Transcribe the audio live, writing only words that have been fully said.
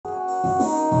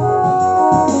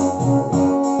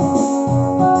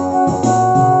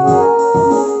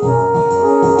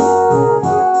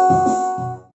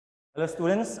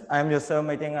students, I am your sir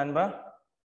Meiteinganba,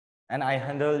 and I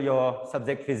handle your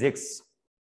subject physics.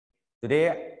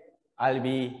 Today, I'll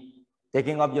be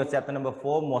taking up your chapter number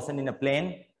 4, motion in a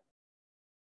plane.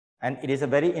 And it is a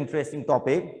very interesting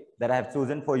topic that I have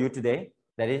chosen for you today.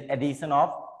 That is addition of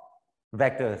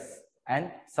vectors and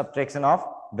subtraction of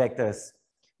vectors.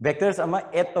 Vectors ama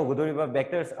add to gudoriba,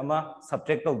 vectors ama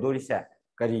subtract to gudorisa.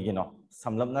 Karigino,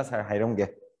 samlamna sar hairamge.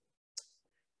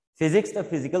 Physics the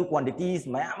physical quantities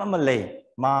mayam lay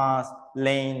mass,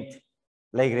 length,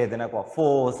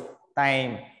 force,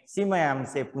 time. Si mayam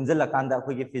se punjalakanda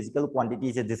ko physical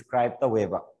quantities describe the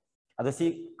weba. Ado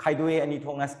si khaidwe ani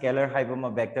thonga scalar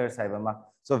haibama vectors haibama.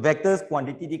 So vectors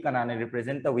quantity di kanana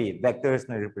represent the way, vectors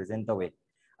na represent the way.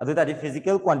 Ado that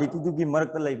physical quantity du gi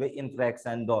marak laiba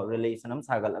interaction do relation am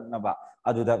sagal agnaba.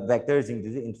 Ado the vectors in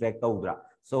this interact tawdra.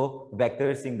 So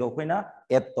vectors in do koina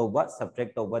add tawba,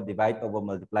 subtract tawba, divide tawba,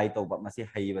 multiply tawba masi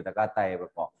haiba taka taiba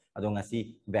ko. Ado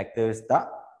ngasi vectors ta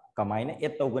kamaina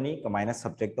add tawgani, kamaina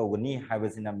subtract tawgani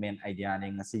haibasina main idea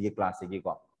ne ngasi gi class gi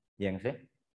ko. Yengse.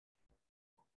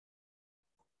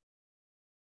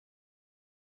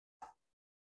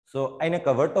 So I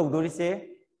cover to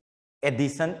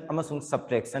addition amasung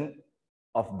subtraction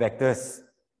of vectors.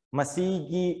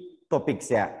 Masigi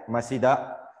topics ya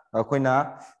masida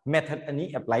koina method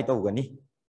ani apply to gani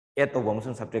add to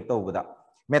amasung subtract to buda.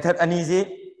 Method ani je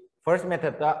first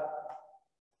method ta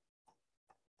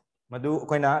madu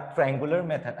koina triangular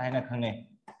method aina khangne.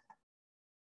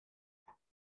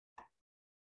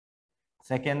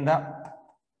 Second da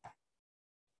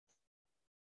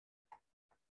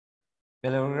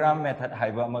parallelogram method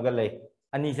haiba magalay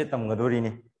ani se tamgadori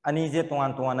ni ani je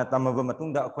tuan tuana tamaba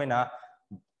matungda akoina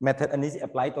method ani se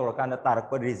apply to rakanda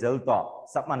tarakpa result to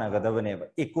sapmanagadabane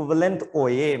equivalent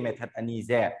oye method ani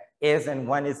je as and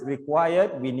when is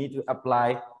required we need to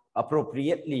apply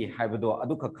appropriately haibado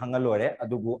adu khangalore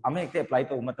adugu amekte apply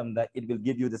to matamda it will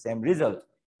give you the same result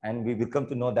and we will come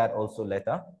to know that also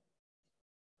later.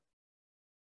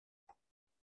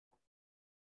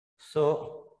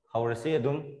 So how to say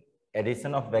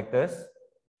addition of vectors.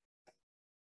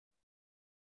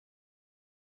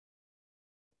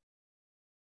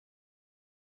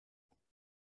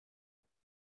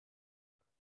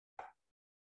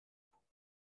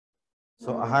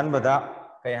 So ahanbada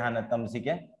kay hanatam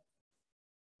sige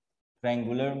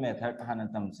triangular method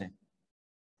hanatam se.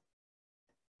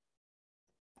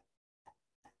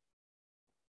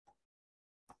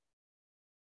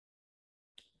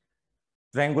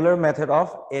 Triangular method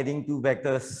of adding two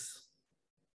vectors.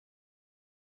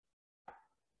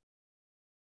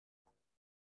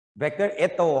 Vector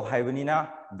eto haibanina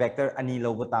vector ani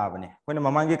lobo tabane. When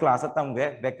mamangi class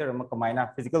atamge vector ama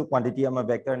kamaina physical quantity ama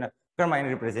vector na kamaina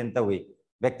represent the way.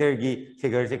 Vector gi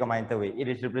figure se kamaina the way. It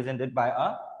is represented by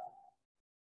a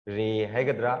ray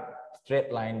haigadra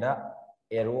straight line da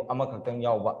arrow ama khaktang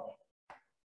yawba.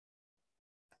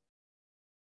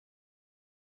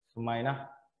 Sumaina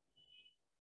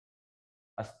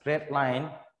a straight line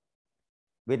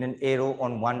with an arrow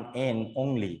on one end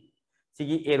only.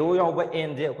 Sigi arrow yawba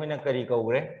end je akoina kari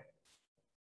kaugre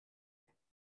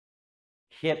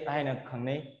head haina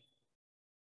khangne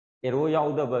arrow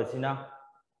yawdaba sina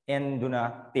end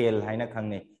duna tail haina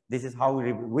khangne. This is how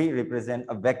we represent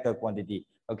a vector quantity.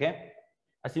 Okay,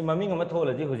 asi maming ama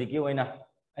tholaji hujiki oina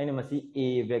aina masi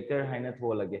a vector haina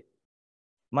tholage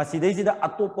masi sida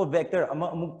atopa vector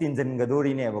ama amuk tinjan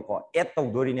gadori ne ba ko add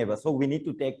tawdori ne ba. So we need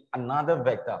to take another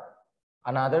vector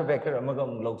amaga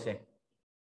amuk logse.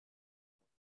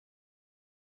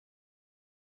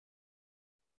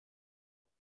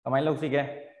 Kamay log sige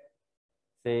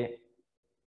say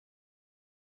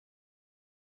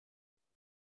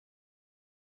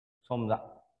somda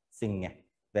singye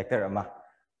vector ama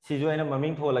si jo ina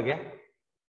maming tholage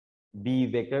b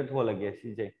vector tholage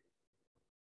si je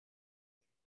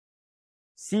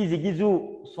si jigi ju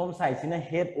som size sina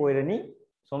head oirani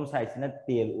som size sina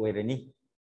tail oirani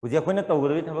huji akoina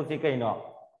tawgadabi thabak se kaino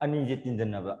ani je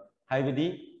tinjanaba haibidi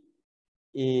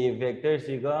a vector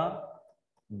siga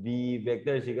b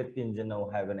vector siga tinjano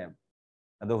haibane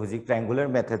ado huji triangular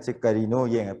method se karino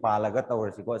yeng palaga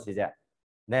tawar siko sija.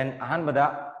 Then ahanbada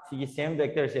sigi same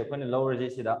vector se akoina lower je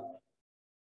sida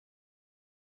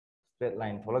straight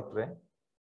line tholaktre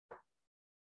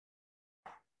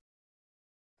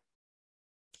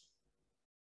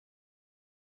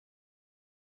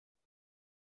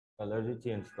color ji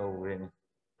change tawre ni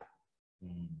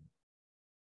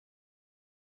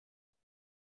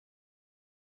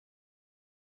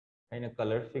aina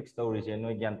color fix tawri je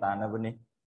noi gyan ta na bani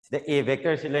sida a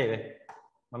vector se lei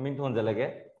maming thon jalage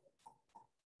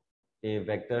a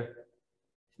vector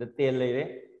the tail lei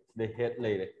the head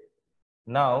lei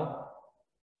Now,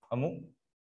 amu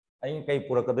ai kai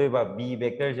purakadoi ba b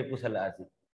vector se pusala asi.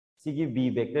 Sigi b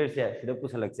vector se sida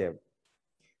pusalak se.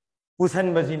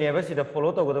 Pusan ba sine ba sida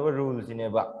follow to ba rule sine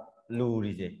ba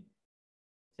luri je.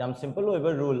 Jam simple oi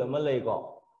ba rule ama lai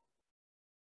ko.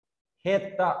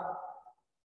 Head ta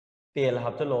tail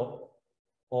hapchalo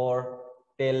or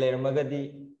tail layer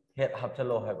magadi head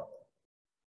hapchalo hai ba.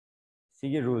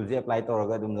 Sigi rule je apply to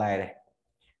raga dum lai re.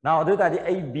 Now, adu tadi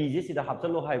ai b je sida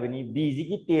hapchalo hai bani b ji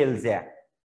ki tail se a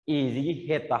ji ki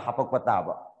head ta hapak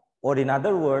pataba. Or in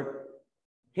other word,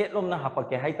 head lom na hapak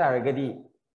ke hai taragadi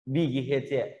b ki head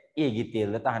se a ki tail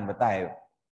la tahan batayo.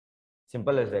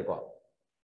 Simple as that ko.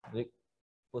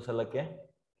 Pusalake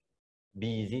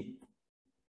b ji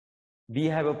b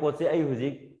hai ba pot se ai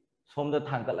huji som da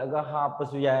thangkalaga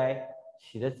hapasu yai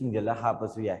sida chingjala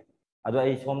hapasu yai. Ado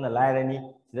ai som na lairani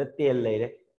sida tail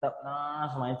leire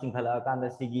tapna samai chingkhala kanda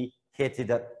sigi head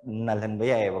sida nalhan ba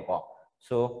yai ba ko.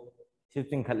 So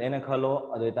shifting khalena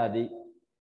khalo ado tadi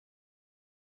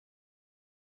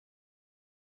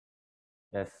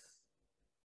yes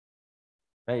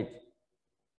right.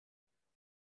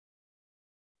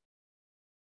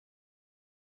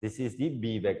 This is the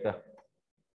b vector.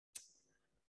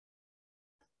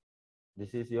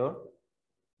 This is your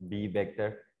b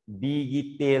vector. B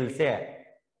की tail से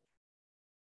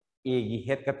a की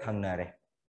head का थंगना रे.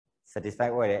 Satisfy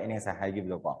हो रहे इन्हें सा high की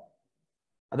ब्लॉक को.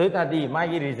 अदो तादी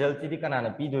मागी result चीज़ करना न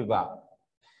पी दो बा.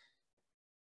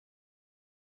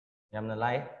 Yemen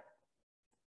lie.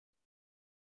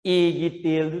 A की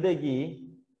tail दूध की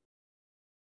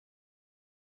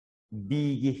B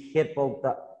की head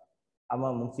पोक्ता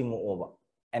अमा मुक्सिंग ओवा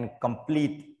and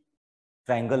complete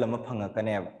triangle अमा फंगा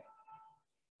कने अब.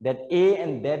 That A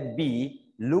and that B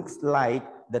looks like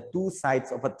the two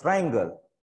sides of a triangle.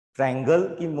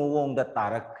 Triangle ki mawong da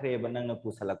tarak kre banang na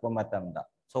pusalak pa matamda.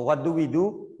 So what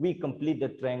do? We complete the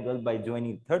triangle by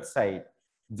joining third side.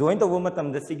 Join to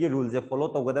matamda sige rules follow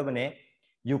to gada bane.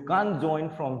 You can't join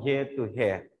from here to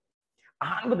here.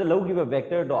 Ahan bada low give a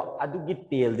vector do adu ki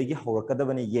tail digi horakada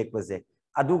bane yek base.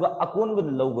 Adu ga akon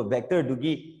bada low vector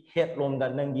dugi head lom da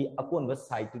nangi akon ba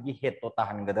side dugi head to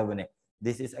tahan gada bane.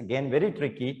 This is again very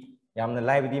tricky. Yamna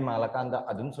live di malakanda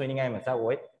adun soining ay masa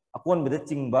oi. Akon bada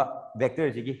chingba vector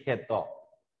jigi head to.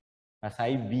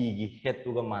 Asai b gi head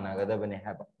to ga mana gada bane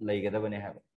haba. Lay gada bane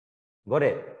haba. Got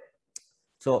it?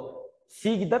 So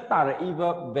C the tar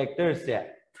eva vector se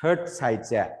third side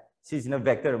se. C is a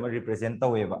vector ma represent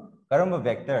to eva. Karamba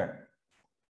vector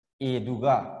A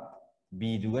duga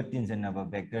B duga tinjanaba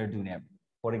vector do ne.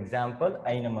 For example,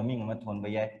 I am maming ma thon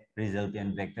ba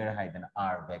resultant vector haidan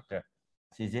R vector.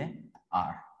 CJ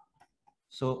R.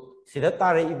 So sida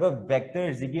tare iba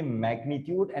vector zigi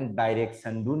magnitude and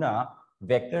direction duna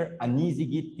vector ani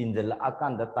zigi tinjala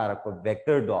akanda tarakpa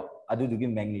vector do adu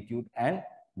dugi magnitude and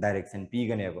direction p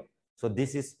ganeva. So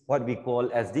this is what we call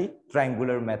as the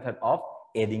triangular method of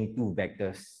adding two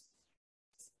vectors.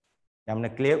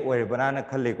 Yamna clear or banana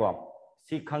khalle ko.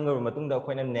 Si khangar matungda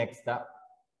akhona next ta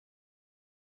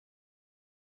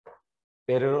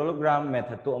parallelogram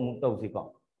method to amuk tawsi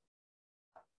ko.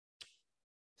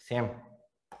 Same.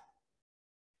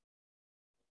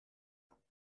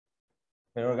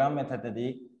 Parallelogram method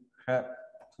tadi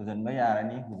sujan ba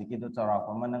yarani hujiki to charak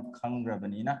pa man khangra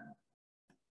bani na.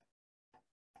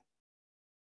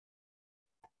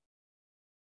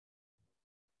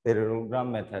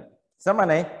 Parallelogram method. Sama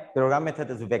nai parallelogram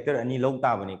method is vector ani long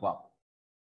ta bani ko.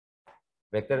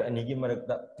 Vector ani ki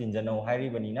marakta tinjano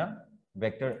hairi bani na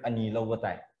vector ani lo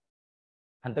batai.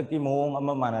 Hantak ti mong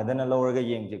ama mana dana lower ga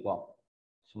yeng ji ko.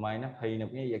 Sumaina phai na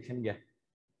phi action ge.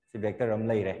 Si vector am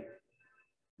lai re.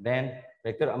 Then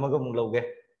vector amaga mung lo ge.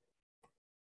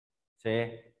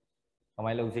 Se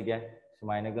kamai lo si ge.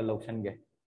 Sumaina ga lotion ge.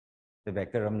 The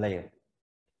vector am lai re.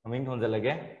 Aming thon jala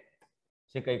ge.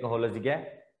 Se kai ko hola ji ge.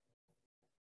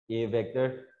 A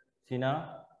vector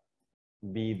sina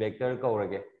B vector ko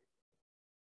rage.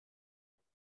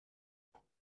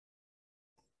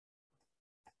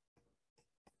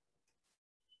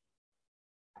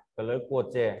 Color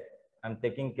code che I'm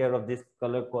taking care of this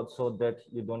color code so that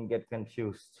you don't get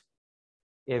confused.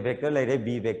 A vector later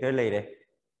B vector later.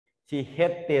 See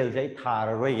head tail jai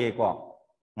thar roi ge ko.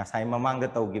 Ngasai mamang da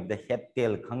tau give the head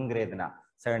tail khangre dana.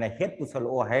 Sir na head to sal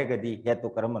o hai gadi head to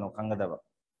karamano khangada.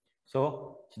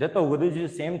 So that the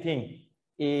same thing.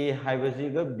 A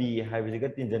hybrid B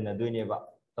hybrid tinjana doing ba.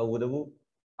 Tawudabu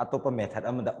atopa method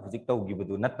amada huzik tau give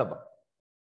do nataba.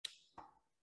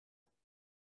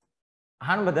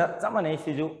 Han bada samane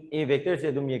siju A vector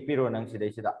se dum yek piro nang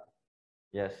sidai sida.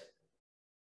 Yes.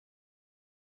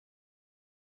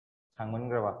 Sangman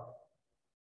graba.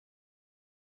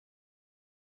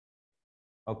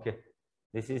 Okay,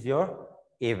 this is your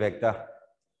A vector.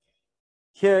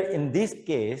 Here in this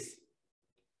case,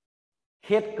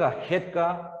 head ka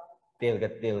tail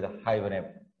ka haibane.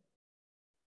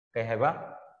 Kay haiba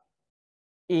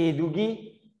A dugi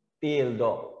tail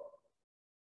do,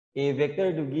 A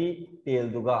vector dugi tail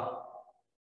duga,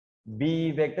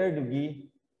 B vector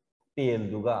dugi tail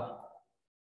duga.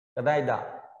 Kadai da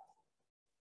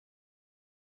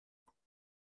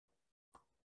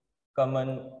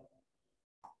common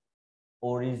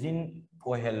origin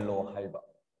ohello haiba.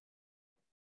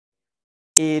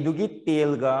 A dugi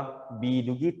tail ga B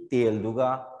dugi tail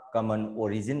duga common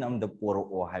origin am the poro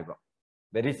o haiba.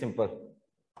 Very simple.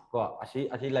 Ko asi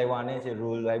laiwane se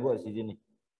rule laibo asi jini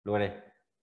lore.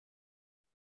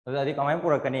 Adi kamai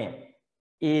pura kane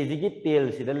A jigi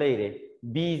tail sida leire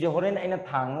B je horen aina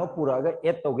thanga pura ga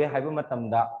add toge haiba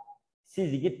matamda si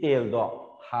jigi tail do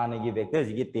hana gi vector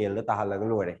jigi tail da tahalaga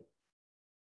lore.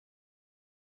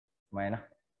 Maina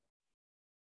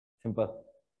simple.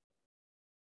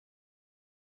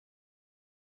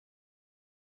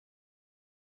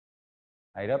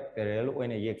 Aira parallel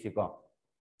oina yeksiko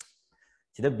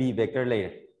sida B vector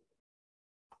layer.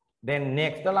 Then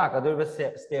next la ka do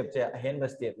step che hen ba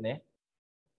step ne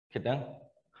khitang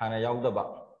hana yaw da ba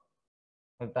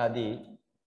ta di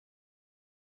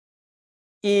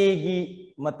A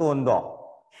gi maton do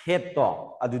head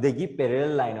to adudagi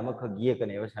parallel line ama khagie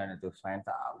kane ba sana to sign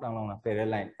ta lang parallel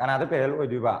line kana da parallel oi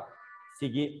du ba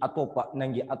sigi atopa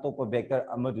nangi atopa vector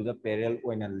ama du da parallel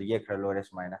oina liye khar lore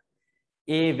smaina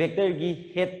A vector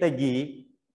gi head ta gi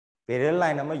parallel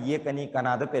line ama ye kani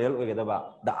kana da parallel oi ga ba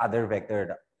the other vector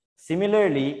da.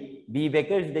 Similarly B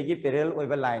vector dagi parallel oi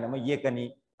ba line ama ye kani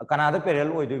kana da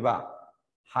parallel oi du ba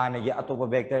hana gi atopa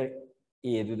vector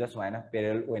A do the smaina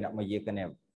parallel oina ma ye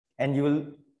kane. And you will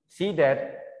see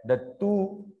that the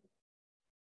two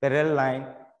parallel line,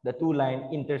 the two line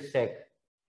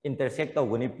intersect of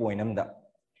one point amda.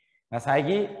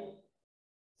 Nasagi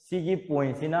sigi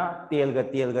point sina tail ga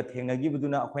thenga gi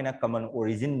buduna akoina common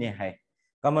origin ne hai.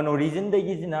 Common origin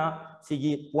dagi sina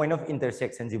sigi point of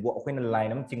intersection jibo akoina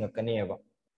line am chinga kane ba.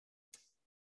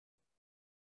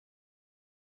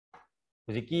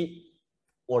 Hujiki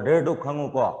order do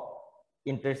khangu ko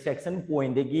intersection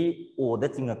point dagi O da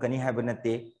chinga kani haiba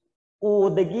nate O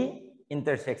dagi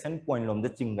intersection point lom da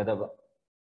chinga da ba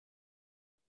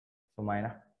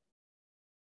sumaina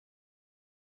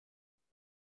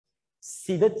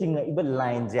sida chinga iba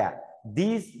line ja.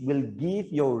 This will give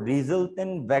your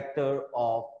resultant vector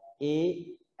of A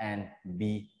and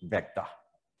B vector.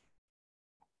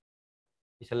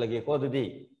 Isa lagi ko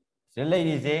dudi sila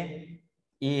ise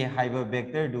A haiba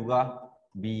vector duga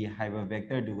B haiba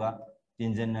vector duga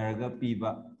tinjanarga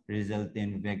piba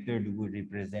resultant vector dugu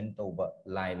represent over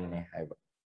line ne haiba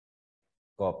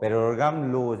ko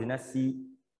parallelogram law jina si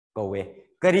kowe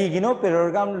kari gino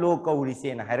parallelogram law kauri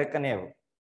se na hairakane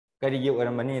kari gi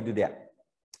oramani du dia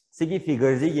sigi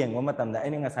figure ji yengo matamda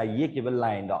ani nga sa ye kibal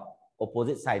line do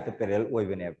opposite side to parallel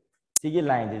oibane sigi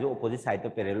line ji opposite side to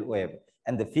parallel oib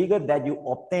and the figure that you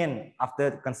obtain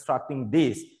after constructing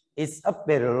this is a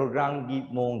parallelogram gi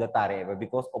mong da tareba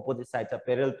because opposite sides are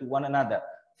parallel to one another.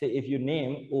 Say if you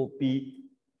name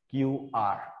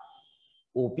OPQR,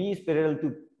 OP is parallel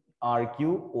to RQ,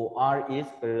 OR is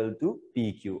parallel to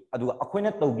PQ. Adu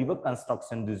akoina tawgiba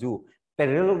construction duju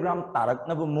parallelogram tarak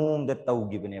na mong da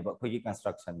tawgiba neba kogi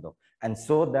construction do, and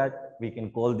so that we can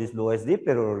call this law as the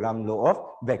parallelogram law of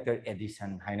vector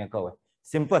addition. Haina kawe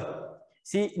simple.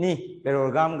 See ni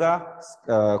parallelogram ga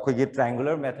kogi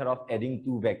triangular method of adding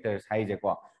two vectors hai je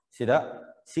ko sida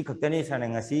si khaktani sana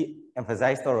ngasi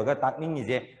emphasize toroga takning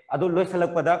je adu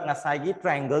loisalak pada ngasai gi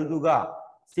triangle duga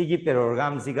sigi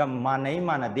parallelogram siga manai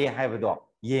manade haibado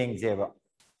yeng jeba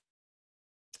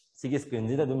sigi screen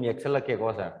ji da dum yeksalak ke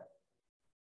ko sir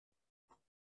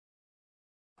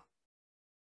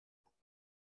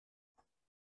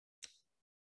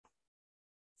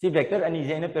si vector ani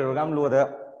je na parallelogram law da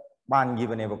ban gi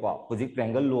bane ba ko huji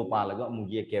triangle law pa laga mu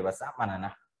ye ke ba sa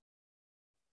manana.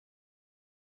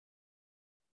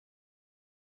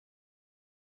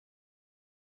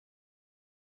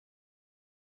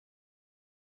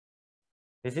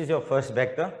 This is your first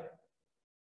vector.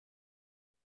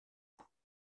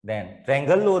 Then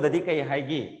triangle law dadi kai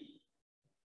haigi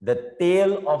the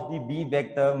tail of the B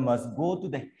vector must go to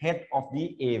the head of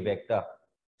the A vector.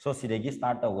 So sidegi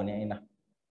start tawone ina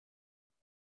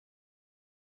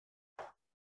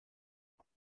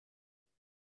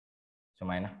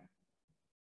sumaina.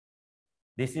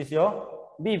 This is your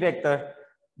B vector.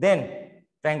 Then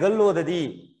triangle law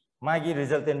dadi magi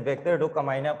resultant vector do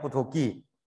kamaina puthoki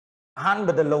han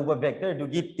badal loba vector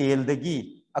dugi tail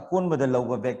dagi akun bada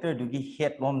logo vector dugi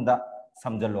head lom da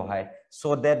samjalo hai,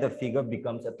 so that the figure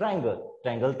becomes a triangle.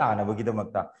 Triangle ta na bagi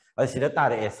damakta. Asida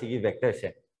tare SC vector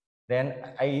se. Then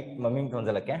I maming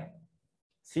thonjalake.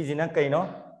 Si jina kaino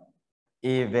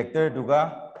a vector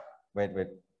duga wait.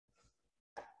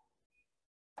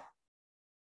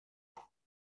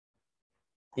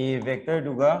 A vector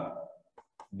duga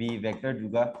B vector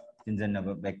duga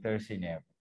tinjanaba vector sine.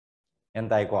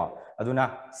 Yantai ko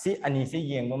aduna si ani se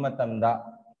yengba matamda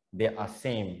they are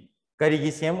same.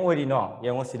 Karigi same ori no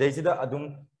yengo sidai sida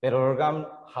adum parallelogram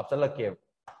hapchalake.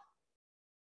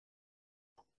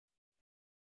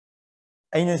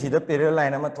 Aina sida parallel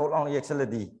line ama tholang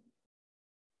yeksaladi.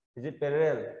 Is it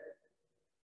parallel?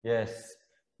 Yes.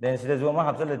 Then sida zoma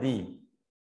hapchaladi.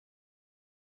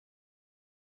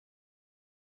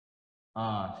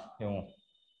 Yung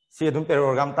si adum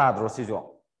parallelogram ta dro si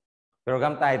jo.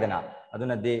 Parallelogram ta idana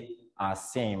aduna they are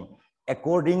same.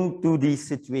 According to the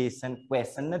situation,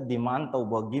 question na demand to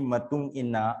bagi matung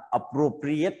ina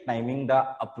appropriate timing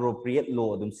da appropriate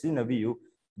law adum sinabiyu,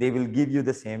 they will give you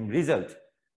the same result.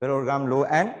 Parallelogram law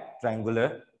and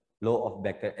triangular law of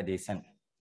vector addition.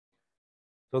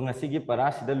 So ngasigi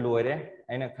para sida loire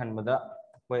aina khanbada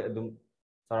koi adum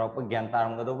sarapa gyan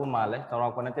taram gado bu male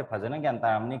sarapa nate phajana gyan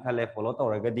taram ni khale follow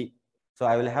tawragadi. So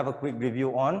I will have a quick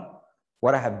review on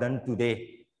what I have done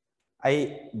today.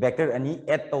 I vector ani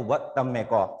add to what tamme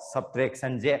ko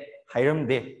subtraction je hiram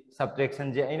de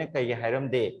subtraction je aina kai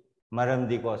hiram de maram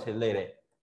di ko se lere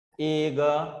a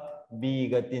ga b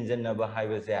ga tinjanna ba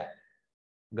haiba se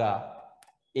ga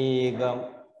a ga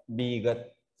b ga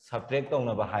subtract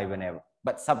tongna ba haiba ne.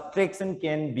 But subtraction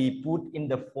can be put in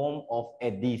the form of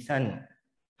addition.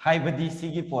 Haiba di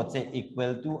sigi pot se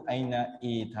equal to aina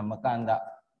a thamakanda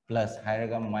plus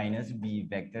hairaga minus b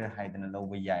vector haidana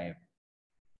loba yai.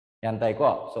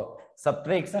 So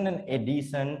subtraction and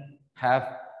addition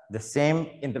have the same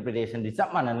interpretation. Di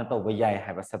chap mana na to ba yai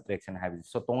have a subtraction have.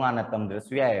 So tonga na tam dra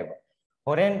su yai ba.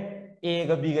 Horen a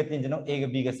ga b ga tinjano a ga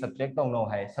b ga subtract tong no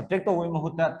hai. Subtract to wi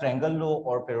mahuta triangle law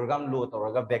or parallelogram law to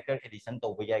raga vector addition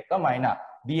to ba yai kamaina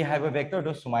b have a vector do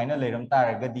sumaina leram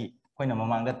taragadi koina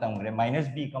mamangda tamgre minus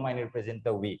b kamaina represent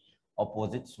to wi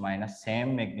opposite sumaina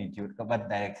same magnitude ka but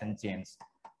direction change.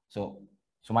 So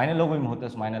sumaina logo mahuta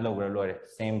sumaina logo lore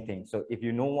same thing. So if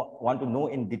you want to know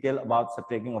in detail about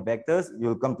subtracting of vectors, you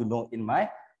will come to know in my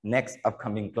next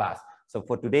upcoming class. So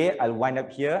for today, I'll wind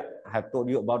up here. I have told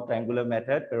you about triangular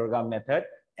method, parallelogram method,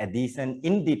 addition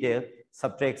in detail,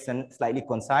 subtraction slightly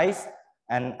concise,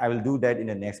 and I will do that in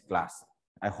the next class.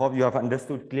 I hope you have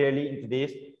understood clearly in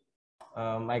today's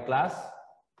my class.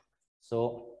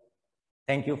 So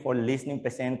thank you for listening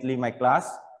patiently my class.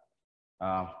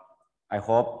 I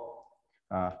hope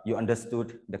you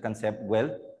understood the concept well.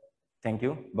 Thank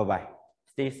you. Bye-bye.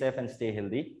 Stay safe and stay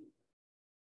healthy.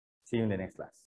 See you in the next class.